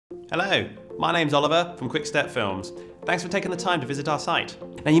Hello, my name's Oliver from Quickstep Films. Thanks for taking the time to visit our site.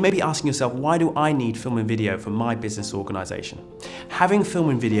 Now you may be asking yourself, why do I need film and video for my business organisation? Having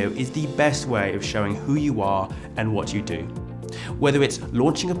film and video is the best way of showing who you are and what you do. Whether it's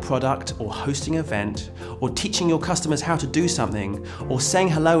launching a product or hosting an event, or teaching your customers how to do something, or saying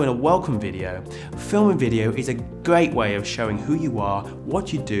hello in a welcome video, film and video is a great way of showing who you are,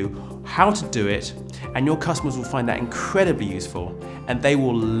 what you do, how to do it, and your customers will find that incredibly useful and they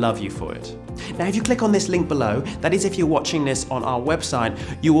will love you for it. Now if you click on this link below, that is if you're watching this on our website,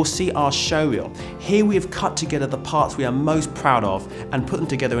 you will see our show reel. Here we have cut together the parts we are most proud of and put them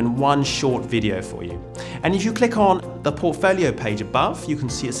together in one short video for you. And if you click on the portfolio page above, you can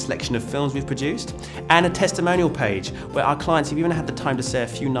see a selection of films we've produced and a testimonial page where our clients have even had the time to say a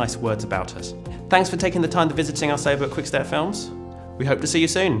few nice words about us. Thanks for taking the time to visiting us over at Quickstep Films. We hope to see you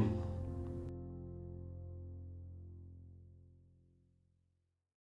soon.